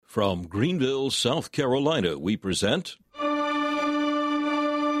From Greenville, South Carolina, we present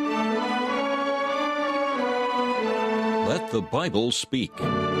Let the Bible Speak.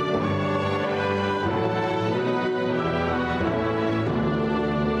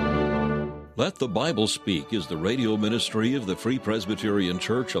 Let the Bible Speak is the radio ministry of the Free Presbyterian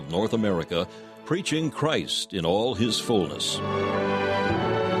Church of North America, preaching Christ in all His fullness.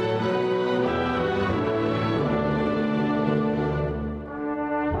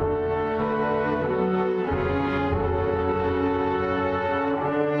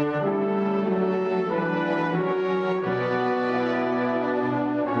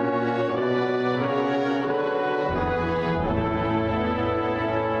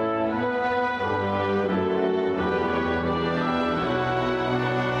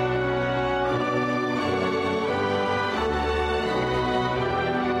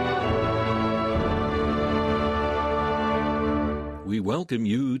 We welcome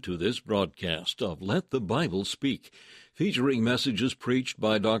you to this broadcast of Let the Bible Speak, featuring messages preached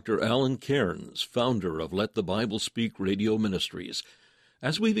by Dr. Alan Cairns, founder of Let the Bible Speak Radio Ministries.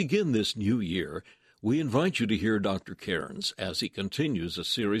 As we begin this new year, we invite you to hear Dr. Cairns as he continues a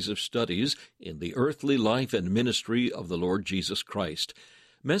series of studies in the earthly life and ministry of the Lord Jesus Christ,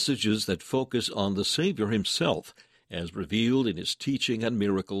 messages that focus on the Savior himself, as revealed in his teaching and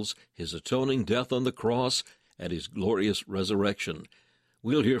miracles, his atoning death on the cross, and his glorious resurrection.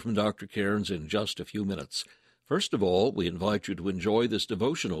 We'll hear from Dr. Cairns in just a few minutes. First of all, we invite you to enjoy this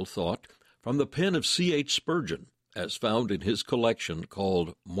devotional thought from the pen of C.H. Spurgeon, as found in his collection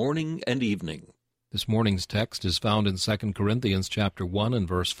called Morning and Evening. This morning's text is found in 2 Corinthians chapter 1 and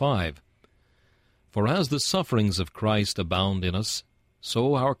verse 5. For as the sufferings of Christ abound in us,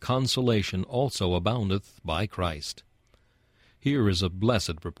 so our consolation also aboundeth by Christ. Here is a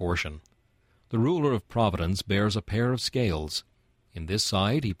blessed proportion. The ruler of providence bears a pair of scales. In this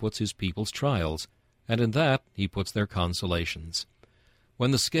side he puts his people's trials, and in that he puts their consolations.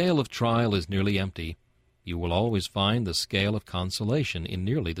 When the scale of trial is nearly empty, you will always find the scale of consolation in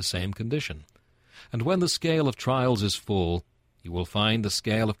nearly the same condition. And when the scale of trials is full, you will find the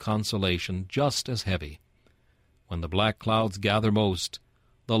scale of consolation just as heavy. When the black clouds gather most,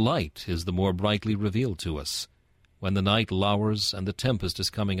 the light is the more brightly revealed to us. When the night lowers and the tempest is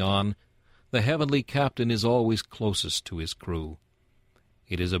coming on, the heavenly captain is always closest to his crew.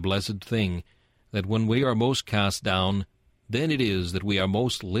 It is a blessed thing that when we are most cast down, then it is that we are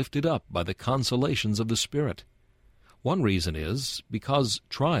most lifted up by the consolations of the Spirit. One reason is because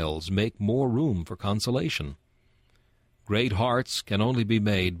trials make more room for consolation. Great hearts can only be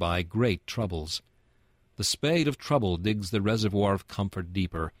made by great troubles. The spade of trouble digs the reservoir of comfort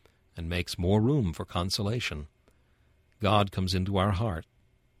deeper and makes more room for consolation. God comes into our heart.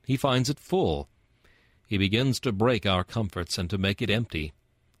 He finds it full. He begins to break our comforts and to make it empty.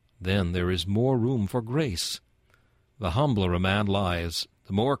 Then there is more room for grace. The humbler a man lies,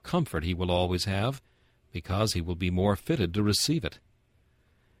 the more comfort he will always have, because he will be more fitted to receive it.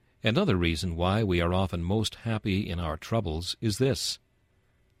 Another reason why we are often most happy in our troubles is this.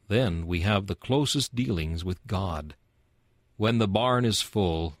 Then we have the closest dealings with God. When the barn is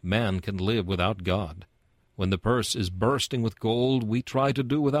full, man can live without God. When the purse is bursting with gold, we try to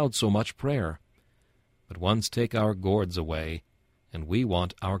do without so much prayer. But once take our gourds away, and we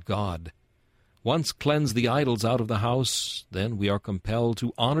want our God. Once cleanse the idols out of the house, then we are compelled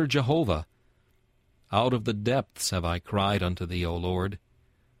to honor Jehovah. Out of the depths have I cried unto thee, O Lord.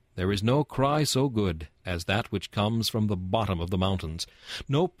 There is no cry so good as that which comes from the bottom of the mountains,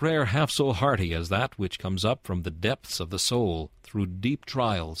 no prayer half so hearty as that which comes up from the depths of the soul through deep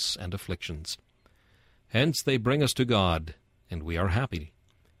trials and afflictions. Hence they bring us to God, and we are happy.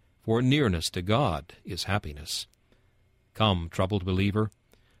 For nearness to God is happiness. Come, troubled believer,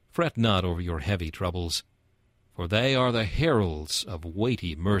 fret not over your heavy troubles, for they are the heralds of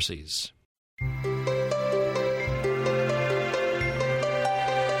weighty mercies. Be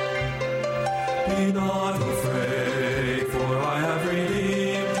not afraid, for I have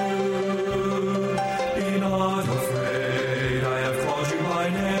redeemed you. Be not afraid, I have called you by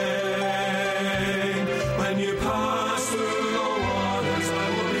name. When you pass through the waters, I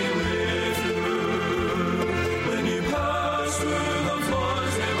will be with you. When you pass through the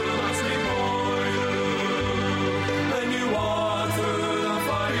floods, they will not before you. When you walk through the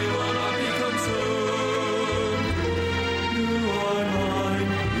fire, you will not be consumed. You are mine,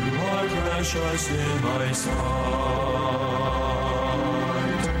 you are precious in my sight.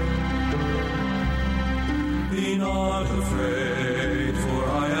 Be not afraid, for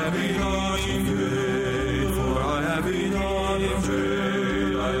I have redeemed you. For I have redeemed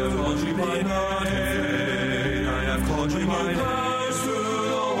you. I have called you by name. I have called you by name. Pass through the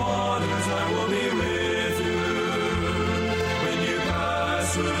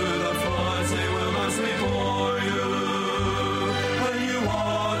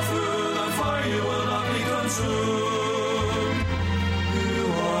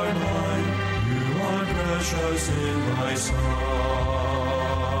precious in thy sight.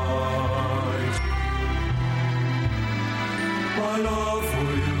 My love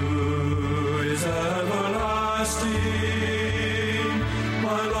for you is everlasting.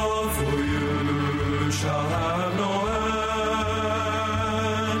 My love for you shall have no end.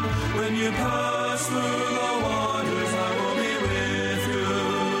 When you pass through the waters, I will be with you.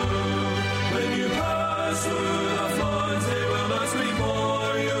 When you pass through the floods, they will not sweep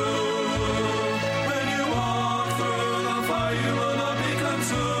o'er you. When you walk through the fire, you will not be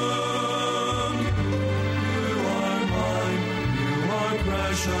consumed. You are mine, you are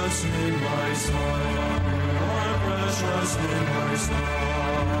precious in my sight. You are precious in my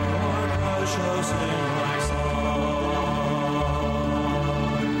sight. You are precious in my sight.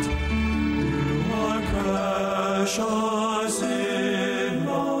 You are precious in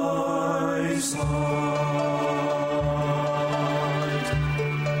my sight.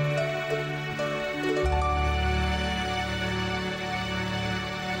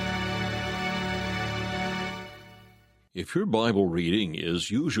 If your Bible reading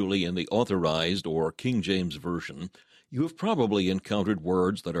is usually in the Authorized or King James Version, you have probably encountered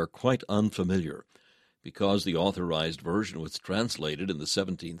words that are quite unfamiliar. Because the Authorized Version was translated in the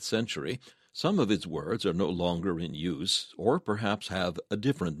 17th century, some of its words are no longer in use, or perhaps have a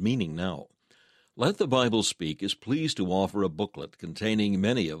different meaning now. Let the Bible Speak is pleased to offer a booklet containing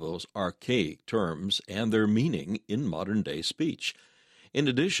many of those archaic terms and their meaning in modern-day speech. In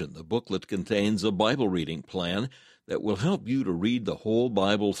addition, the booklet contains a Bible reading plan that will help you to read the whole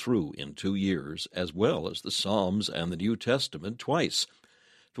Bible through in 2 years, as well as the Psalms and the New Testament twice.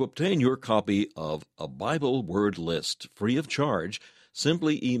 To obtain your copy of A Bible Word List free of charge,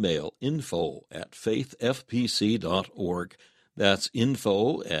 simply email info@faithfpc.org. That's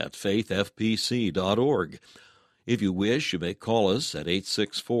info@faithfpc.org. If you wish, you may call us at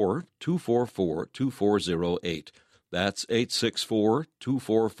 864-244-2408. That's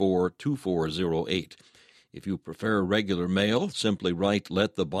 864-244-2408. If you prefer regular mail, simply write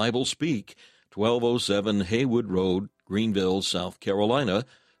Let the Bible Speak, 1207 Haywood Road, Greenville, South Carolina,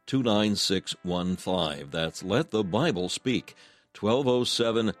 29615. That's Let the Bible Speak,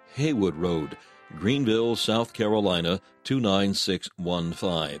 1207 Haywood Road, Greenville, South Carolina,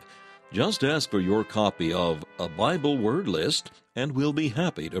 29615. Just ask for your copy of A Bible Word List, and we'll be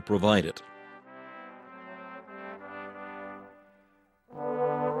happy to provide it.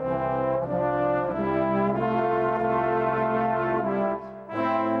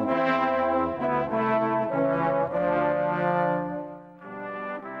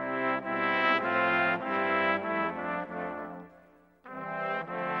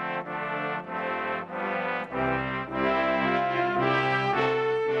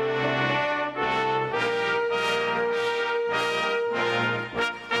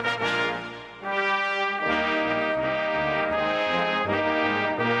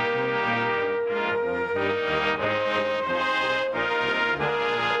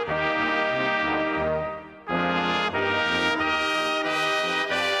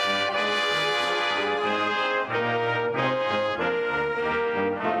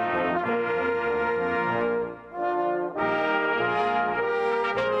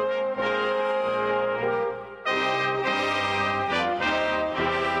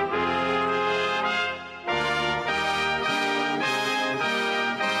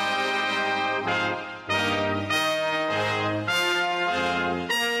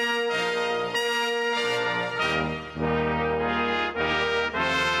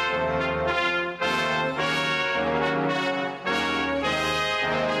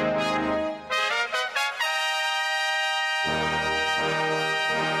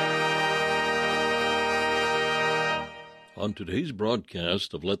 On today's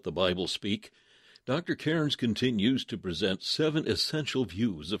broadcast of Let the Bible Speak, Dr. Cairns continues to present 7 essential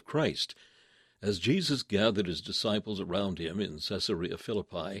views of Christ. As Jesus gathered his disciples around him in Caesarea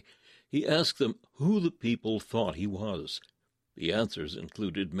Philippi, he asked them who the people thought he was. The answers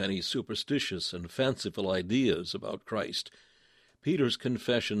included many superstitious and fanciful ideas about Christ. Peter's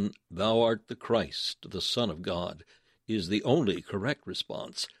confession, "Thou art the Christ, the Son of God," is the only correct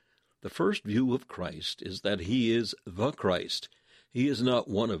response. The first view of Christ is that he is the Christ. He is not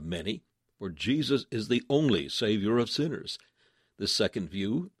one of many, for Jesus is the only Savior of sinners. The second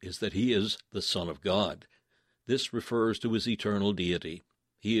view is that he is the Son of God. This refers to his eternal deity.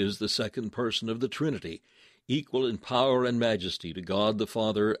 He is the second person of the Trinity, equal in power and majesty to God the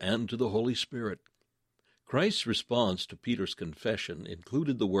Father and to the Holy Spirit. Christ's response to Peter's confession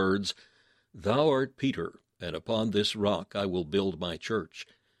included the words, "Thou art Peter, and upon this rock I will build my church."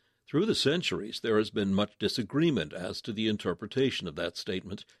 Through the centuries, there has been much disagreement as to the interpretation of that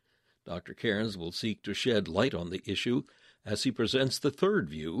statement. Dr. Cairns will seek to shed light on the issue as he presents the third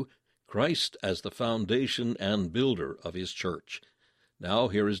view, Christ as the foundation and builder of his church. Now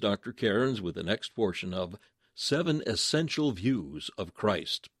here is Dr. Cairns with the next portion of 7 Essential Views of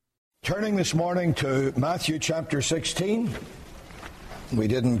Christ. Turning this morning to Matthew chapter 16. We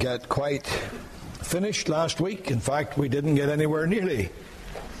didn't get quite finished last week. In fact, we didn't get anywhere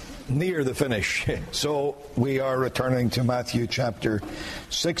near the finish. So we are returning to Matthew chapter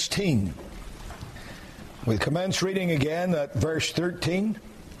 16. We'll commence reading again at verse 13.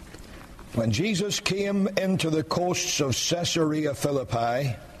 When Jesus came into the coasts of Caesarea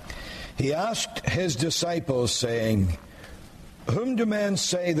Philippi, he asked his disciples, saying, "Whom do men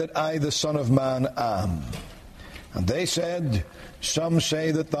say that I, the Son of Man, am?" And they said, "Some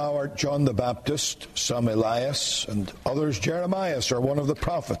say that thou art John the Baptist, some Elias, and others Jeremiah, or one of the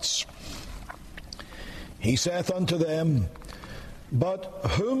prophets." He saith unto them, "But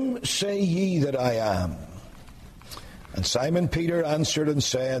whom say ye that I am?" And Simon Peter answered and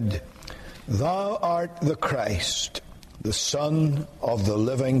said, "Thou art the Christ, the Son of the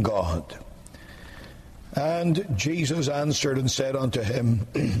living God." And Jesus answered and said unto him,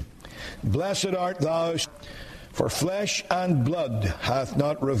 "Blessed art thou, for flesh and blood hath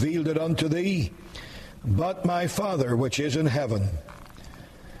not revealed it unto thee, but my Father which is in heaven.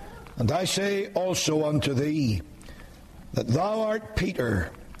 And I say also unto thee, that thou art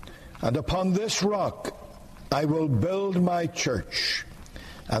Peter, and upon this rock I will build my church,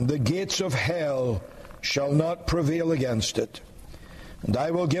 and the gates of hell shall not prevail against it. And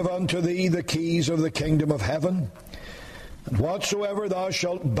I will give unto thee the keys of the kingdom of heaven. And whatsoever thou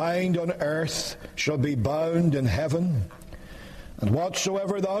shalt bind on earth shall be bound in heaven, and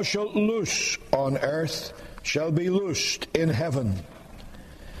whatsoever thou shalt loose on earth shall be loosed in heaven."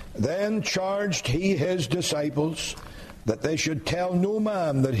 Then charged he his disciples that they should tell no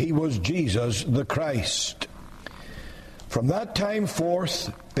man that he was Jesus the Christ. From that time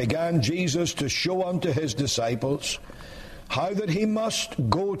forth began Jesus to show unto his disciples how that he must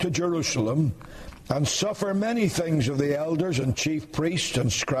go to Jerusalem and suffer many things of the elders and chief priests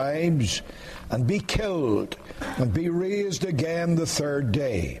and scribes, and be killed, and be raised again the third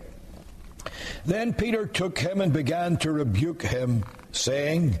day. Then Peter took him and began to rebuke him,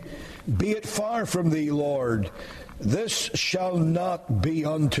 saying, "Be it far from thee, Lord, this shall not be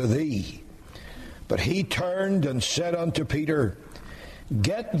unto thee." But he turned and said unto Peter,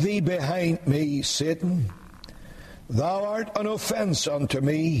 "Get thee behind me, Satan. Thou art an offense unto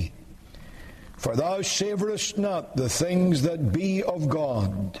me, for thou savorest not the things that be of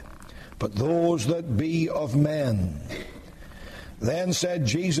God, but those that be of men." Then said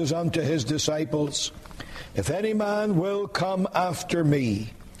Jesus unto his disciples, "If any man will come after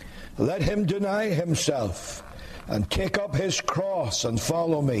me, let him deny himself, and take up his cross, and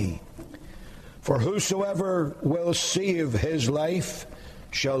follow me. For whosoever will save his life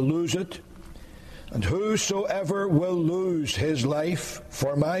shall lose it, and whosoever will lose his life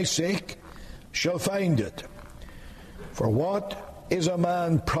for my sake shall find it. For what is a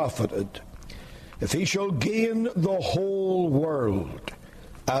man profited, if he shall gain the whole world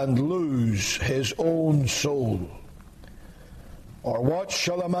and lose his own soul? Or what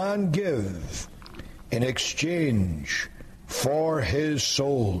shall a man give in exchange for his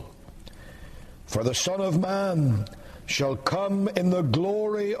soul? For the Son of Man shall come in the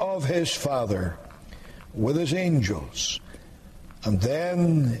glory of his Father with his angels, and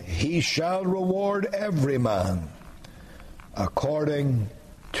then he shall reward every man according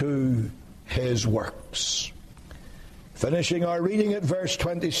to his works." Finishing our reading at verse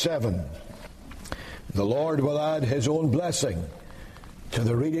 27. The Lord will add his own blessing to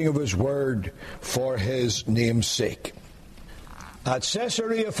the reading of his word for his name's sake. At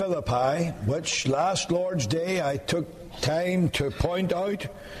Caesarea Philippi, which last Lord's Day I took time to point out,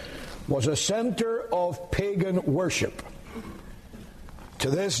 was a center of pagan worship.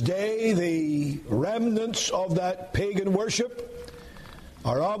 To this day, the remnants of that pagan worship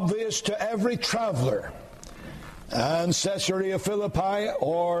are obvious to every traveler. And Caesarea Philippi,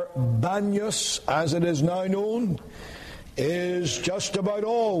 or Banyas as it is now known, is just about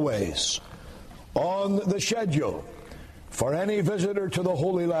always on the schedule for any visitor to the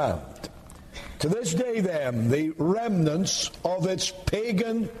Holy Land. To this day, then, the remnants of its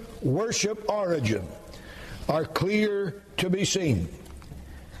pagan worship origin are clear to be seen.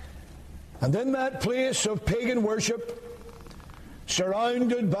 And in that place of pagan worship,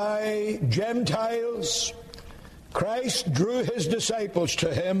 surrounded by Gentiles, Christ drew his disciples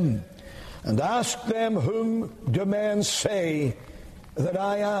to him and asked them, "Whom do men say that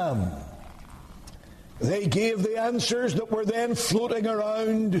I am?" They gave the answers that were then floating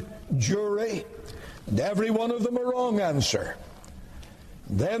around jury, and every one of them a wrong answer.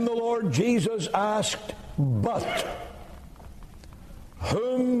 Then the Lord Jesus asked, "But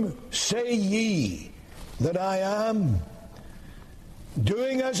whom say ye that I am?"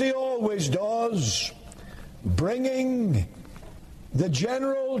 Doing as he always does, bringing the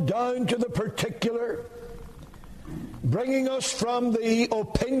general down to the particular, bringing us from the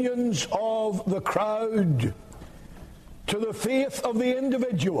opinions of the crowd to the faith of the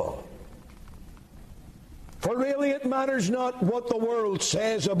individual. For really it matters not what the world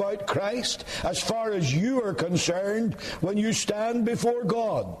says about Christ as far as you are concerned when you stand before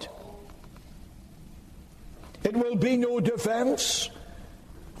God. It will be no defense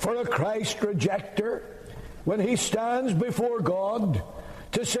for a Christ rejecter when he stands before God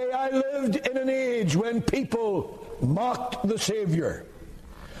to say, "I lived in an age when people mocked the Savior,"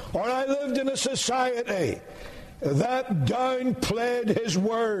 or "I lived in a society that downplayed his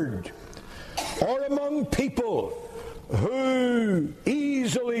word," or among people who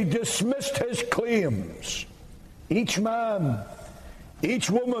easily dismissed his claims. Each man, each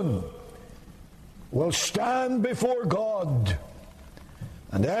woman will stand before God,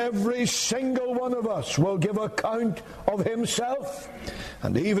 and every single one of us will give account of himself.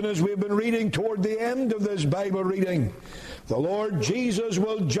 And even as we've been reading toward the end of this Bible reading, the Lord Jesus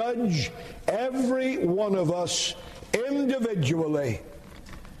will judge every one of us individually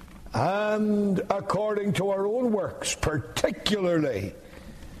and according to our own works, particularly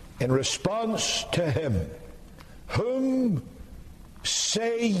in response to him. Whom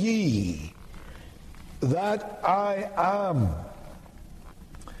say ye that I am?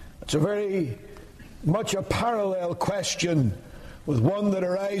 It's a very much a parallel question with one that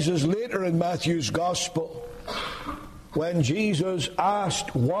arises later in Matthew's Gospel, when Jesus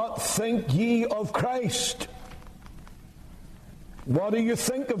asked, "What think ye of Christ?" What do you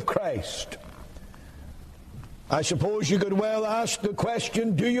think of Christ? I suppose you could well ask the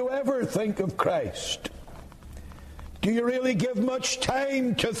question, do you ever think of Christ? Do you really give much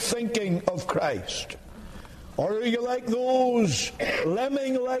time to thinking of Christ? Or are you like those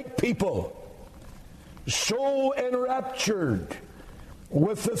lemming-like people, so enraptured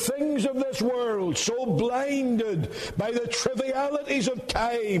with the things of this world, so blinded by the trivialities of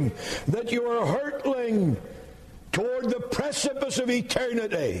time, that you are hurtling toward the precipice of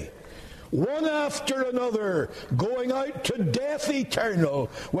eternity, one after another, going out to death eternal,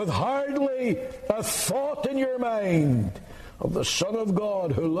 with hardly a thought in your mind of the Son of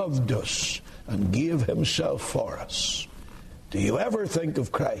God who loved us and gave himself for us? Do you ever think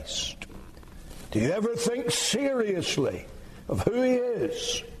of Christ? Do you ever think seriously of who he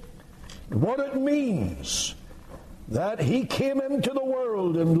is, what it means that he came into the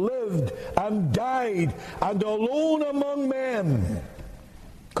world and lived and died, and alone among men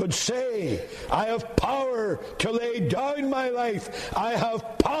could say, "I have power to lay down my life, I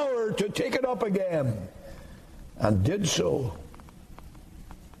have power to take it up again," and did so?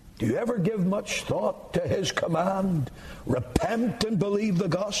 Do you ever give much thought to his command, "Repent and believe the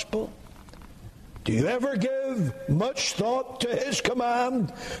gospel"? Do you ever give much thought to his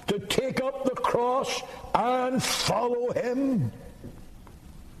command to take up the cross and follow him?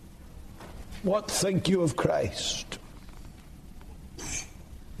 What think you of Christ?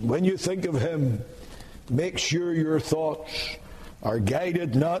 When you think of him, make sure your thoughts are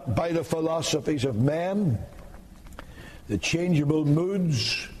guided not by the philosophies of men, the changeable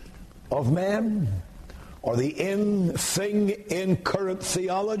moods of men, or the in current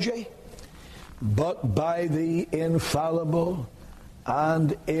theology, but by the infallible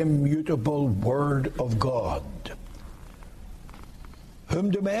and immutable Word of God. Whom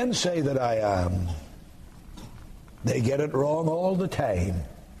do men say that I am? They get it wrong all the time.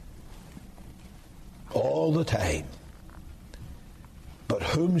 All the time. But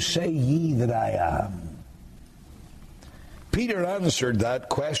whom say ye that I am? Peter answered that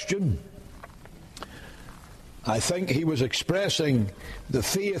question. I think he was expressing the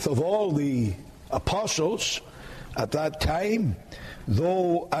faith of all the apostles at that time,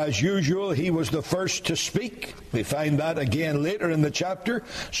 though as usual he was the first to speak. We find that again later in the chapter.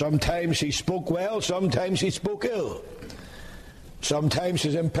 Sometimes he spoke well, sometimes he spoke ill. Sometimes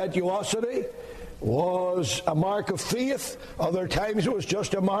his impetuosity was a mark of faith, other times it was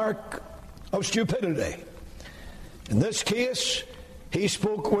just a mark of stupidity. In this case, he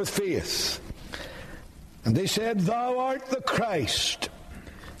spoke with faith. And they said, "Thou art the Christ,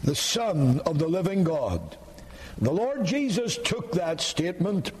 the Son of the living God." The Lord Jesus took that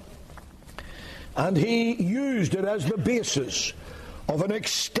statement and he used it as the basis of an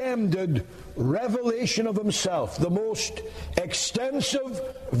extended revelation of himself, the most extensive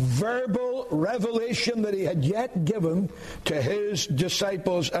verbal revelation that he had yet given to his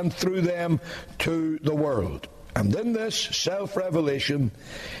disciples and through them to the world. And in this self-revelation,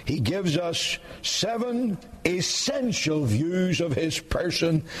 he gives us 7 essential views of his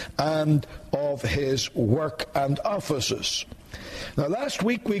person and of his work and offices. Now, last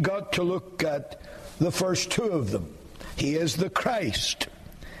week we got to look at the first 2 of them. He is the Christ.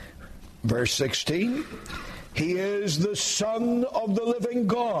 Verse 16, he is the Son of the living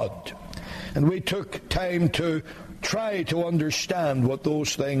God. And we took time to try to understand what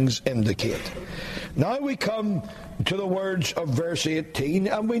those things indicate. Now we come to the words of verse 18,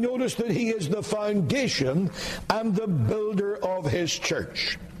 and we notice that he is the foundation and the builder of his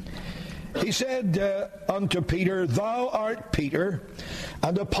church. He said unto Peter, Thou art Peter,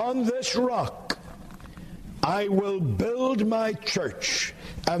 and upon this rock I will build my church,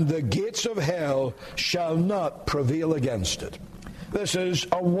 and the gates of hell shall not prevail against it. This is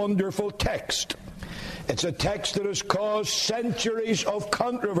a wonderful text. It's a text that has caused centuries of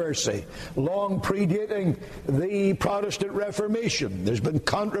controversy, long predating the Protestant Reformation. There's been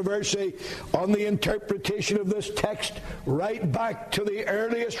controversy on the interpretation of this text right back to the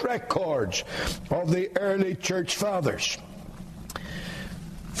earliest records of the early church fathers.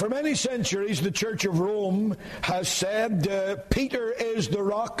 For many centuries, the Church of Rome has said Peter is the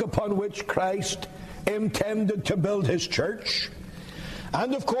rock upon which Christ intended to build his church.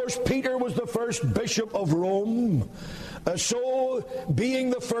 And of course, Peter was the first bishop of Rome. So, being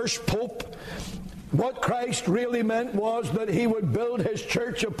the first pope, what Christ really meant was that he would build his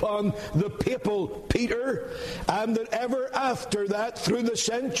church upon the papal Peter, and that ever after that, through the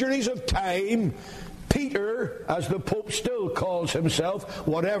centuries of time, Peter, as the Pope still calls himself,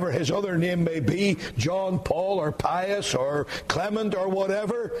 whatever his other name may be, John, Paul, or Pius, or Clement, or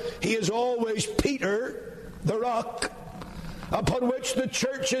whatever, he is always Peter, the rock, upon which the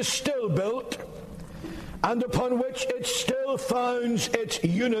church is still built, and upon which it still founds its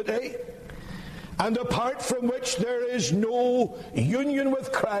unity, and apart from which there is no union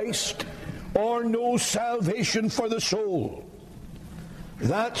with Christ, or no salvation for the soul.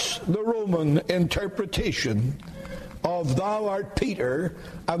 That's the Roman interpretation of Thou art Peter,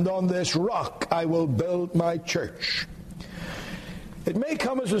 and on this rock I will build my church. It may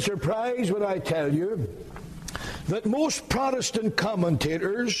come as a surprise when I tell you that most Protestant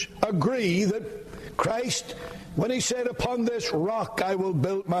commentators agree that Christ, when he said, Upon this rock I will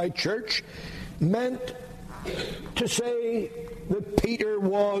build my church, meant to say that Peter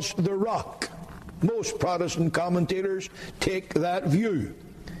was the rock. Most Protestant commentators take that view.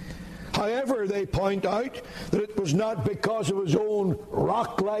 However, they point out that it was not because of his own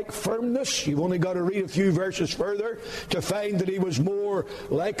rock-like firmness. You've only got to read a few verses further to find that he was more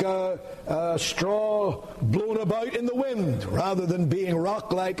like a straw blown about in the wind, rather than being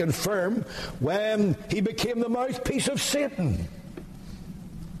rock-like and firm when he became the mouthpiece of Satan.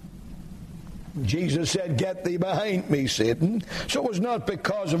 Jesus said, Get thee behind me, Satan. So it was not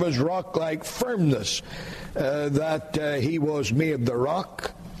because of his rock-like firmness that he was made the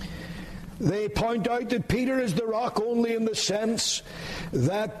rock. They point out that Peter is the rock only in the sense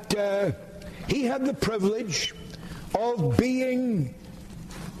that he had the privilege of being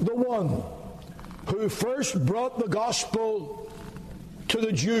the one who first brought the gospel to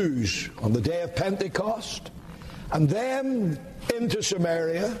the Jews on the day of Pentecost, and then into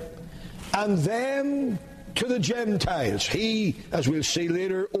Samaria, and then to the Gentiles. He, as we'll see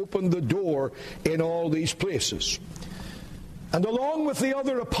later, opened the door in all these places. And along with the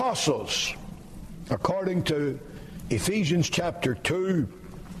other apostles, according to Ephesians chapter 2,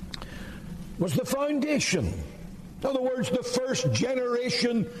 was the foundation. In other words, the first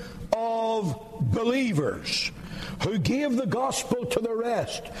generation of believers who gave the gospel to the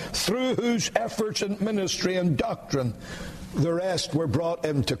rest, through whose efforts and ministry and doctrine the rest were brought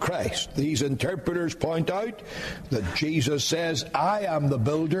into Christ. These interpreters point out that Jesus says, I am the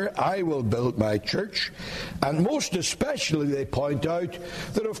builder, I will build my church. And most especially they point out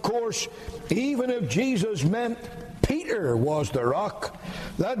that, of course, even if Jesus meant Peter was the rock,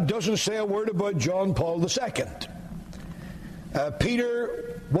 that doesn't say a word about John Paul II.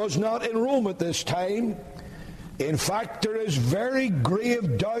 Peter was not in Rome at this time. In fact, there is very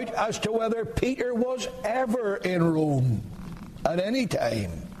grave doubt as to whether Peter was ever in Rome at any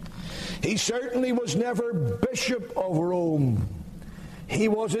time. He certainly was never Bishop of Rome. He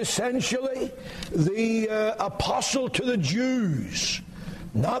was essentially the apostle to the Jews,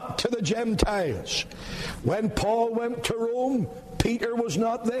 not to the Gentiles. When Paul went to Rome, Peter was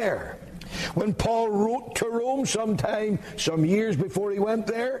not there. When Paul wrote to Rome some years before he went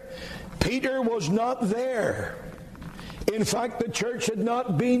there, Peter was not there. In fact, the church had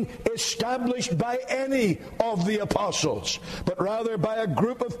not been established by any of the apostles, but rather by a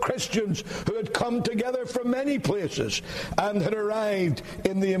group of Christians who had come together from many places and had arrived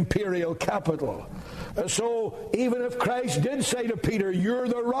in the imperial capital. So even if Christ did say to Peter, "You're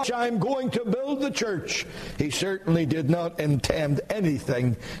the rock, I'm going to build the church," he certainly did not intend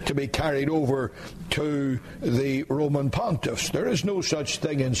anything to be carried over to the Roman pontiffs. There is no such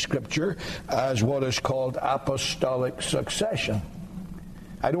thing in Scripture as what is called apostolic succession.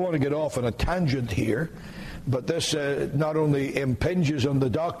 I don't want to get off on a tangent here, but this not only impinges on the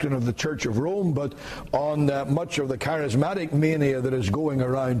doctrine of the Church of Rome, but on much of the charismatic mania that is going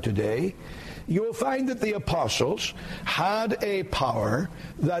around today. You will find that the apostles had a power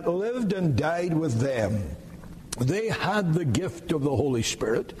that lived and died with them. They had the gift of the Holy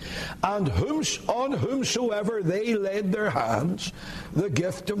Spirit, and on whomsoever they laid their hands, the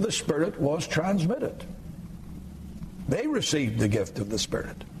gift of the Spirit was transmitted. They received the gift of the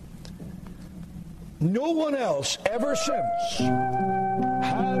Spirit. No one else ever since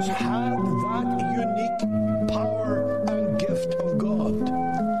has had that unique power and gift of God.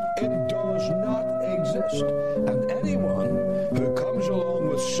 It does not exist. And anyone who comes along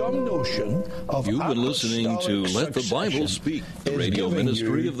with some notion of You've been listening to Let the Bible Speak, the radio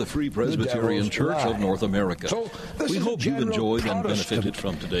ministry of the Free Presbyterian Church of North America. We hope you've enjoyed and benefited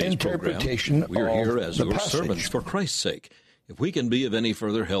from today's program. We're here as your servants for Christ's sake. If we can be of any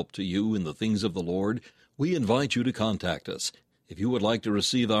further help to you in the things of the Lord, we invite you to contact us. If you would like to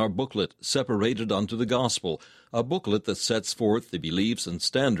receive our booklet, Separated Unto the Gospel, a booklet that sets forth the beliefs and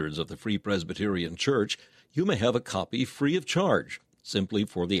standards of the Free Presbyterian Church, you may have a copy free of charge, simply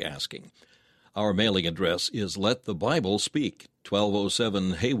for the asking. Our mailing address is Let the Bible Speak,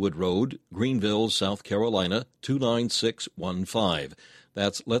 1207 Haywood Road, Greenville, South Carolina, 29615.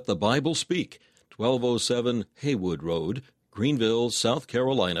 That's Let the Bible Speak, 1207 Haywood Road, Greenville, South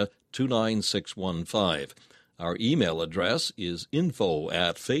Carolina, 29615. Our email address is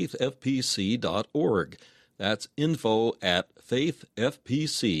info@faithfpc.org. That's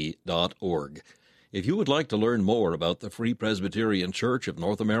info@faithfpc.org. If you would like to learn more about the Free Presbyterian Church of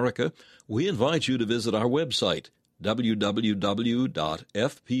North America, we invite you to visit our website,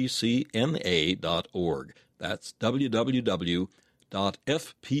 www.fpcna.org. That's www.fpcna.org.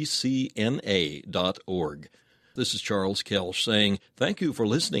 This is Charles Kelsch saying thank you for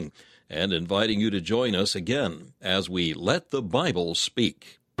listening and inviting you to join us again as we Let the Bible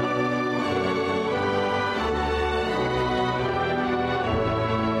Speak.